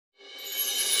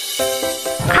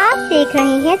आप देख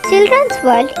रहे हैं children's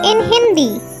world in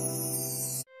Hindi.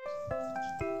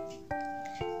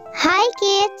 Hi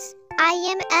kids, I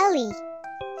am Ellie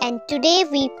and today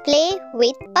we play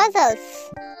with puzzles.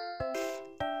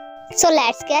 So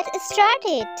let's get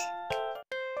started.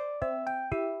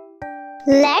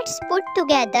 Let's put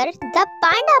together the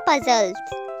panda puzzles.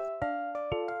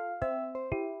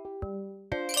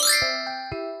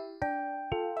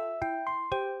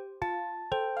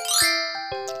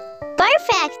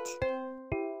 Perfect!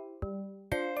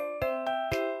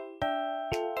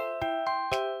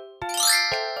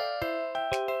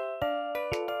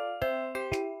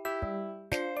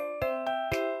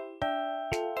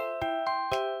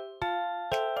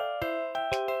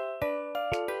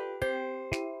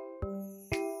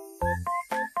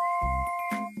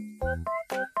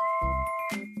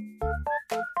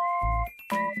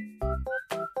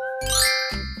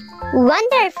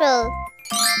 Wonderful!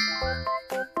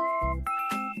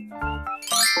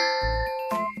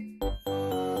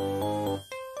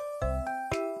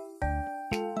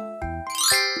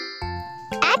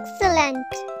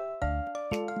 Excellent!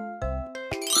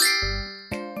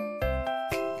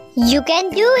 You can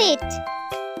do it!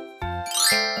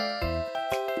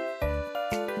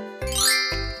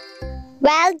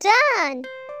 Well done!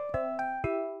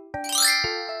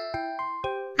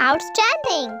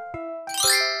 Outstanding!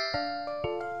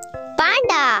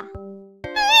 Panda!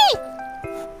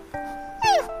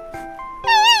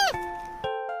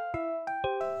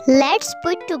 Let's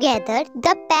put together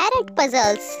the parrot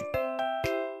puzzles.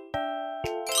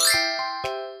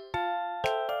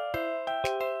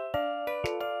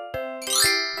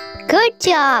 Good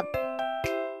job!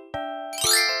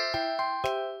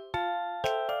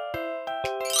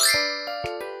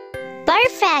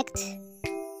 Perfect!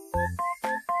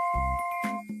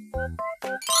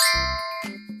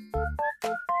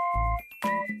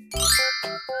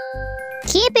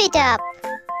 Keep it up!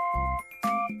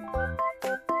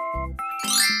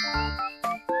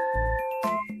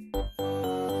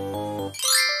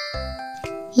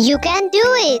 You can do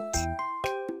it!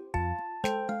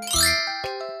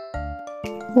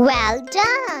 Well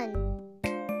done!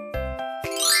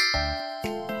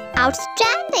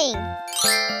 Outstanding!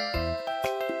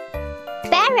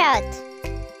 Parrot!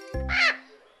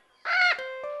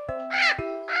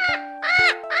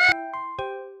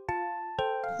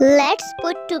 Let's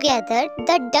put together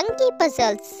the donkey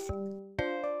puzzles.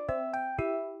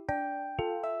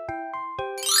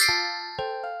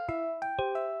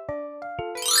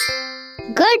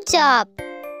 Good job!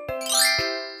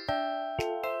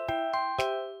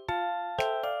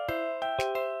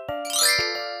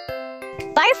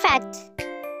 Perfect!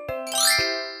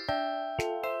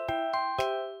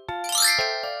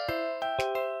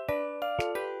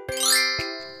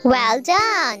 Well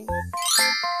done!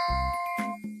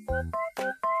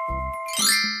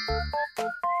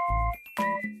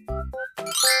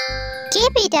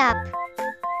 Keep it up!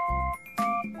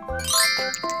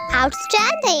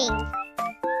 Outstanding!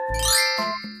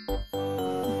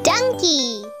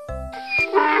 Donkey!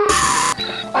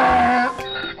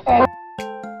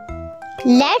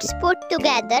 Let's put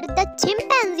together the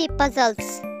chimpanzee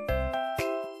puzzles.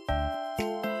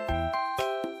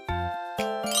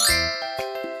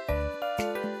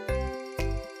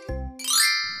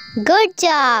 Good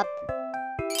job!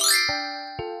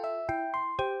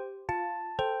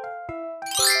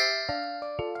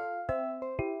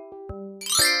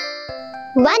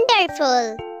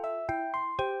 Wonderful!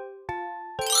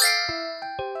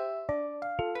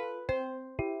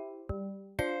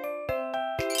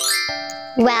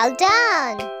 Well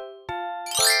done!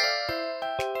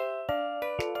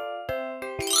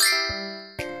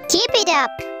 Keep it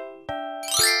up!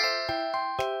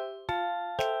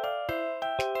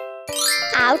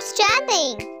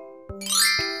 Outstanding!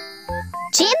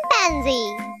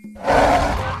 Chimpanzee!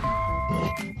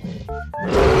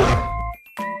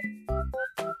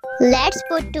 Let's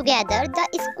put together the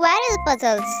squirrel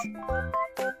puzzles.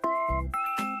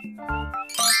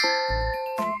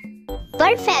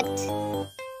 Perfect!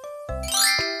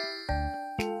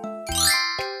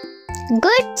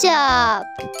 Good job!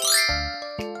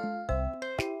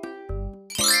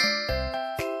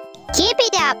 Keep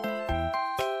it up!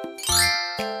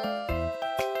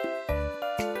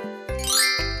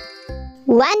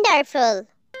 Wonderful!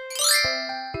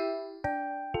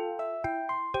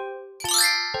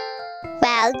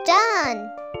 Well done!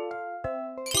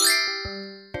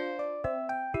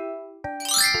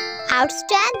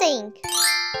 Outstanding!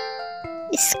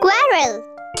 Squirrel!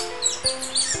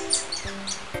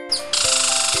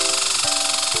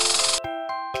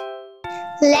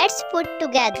 Let's put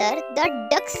together the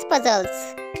ducks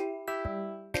puzzles.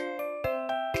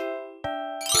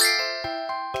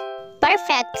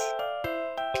 Perfect.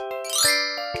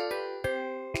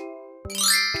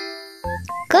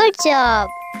 Good job.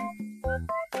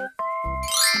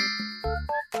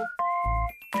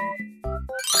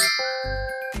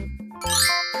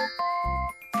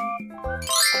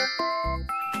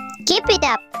 Keep it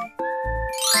up.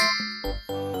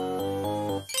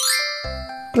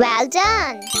 Well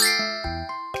done.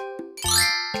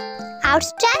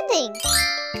 Outstanding.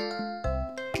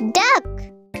 Duck.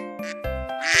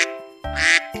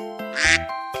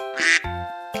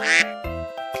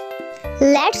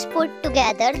 Let's put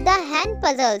together the hand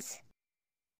puzzles.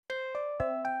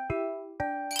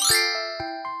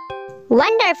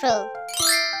 Wonderful.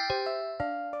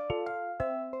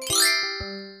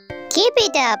 Keep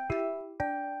it up.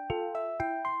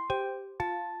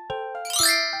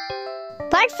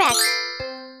 Perfect.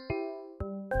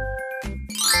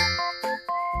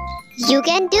 You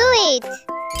can do it.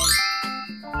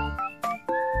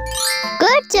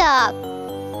 Good job.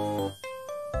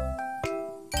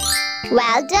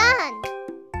 Well done.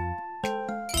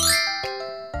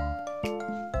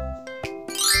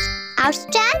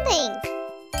 Outstanding.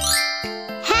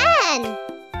 Hand.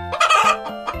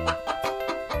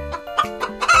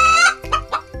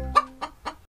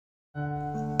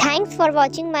 Thanks for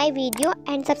watching my video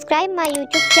and subscribe my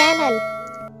YouTube channel.